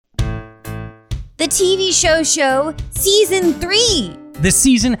The TV show Season 3. This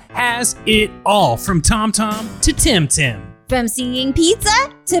season has it all, from Tom Tom to Tim Tim. From singing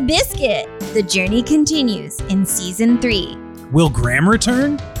pizza to biscuit, the journey continues in Season 3. Will Graham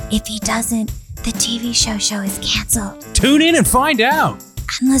return? If he doesn't, the TV show is canceled. Tune in and find out.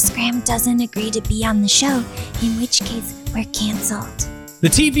 Unless Graham doesn't agree to be on the show, in which case we're canceled. The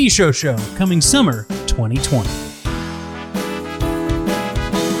TV show, coming summer 2020.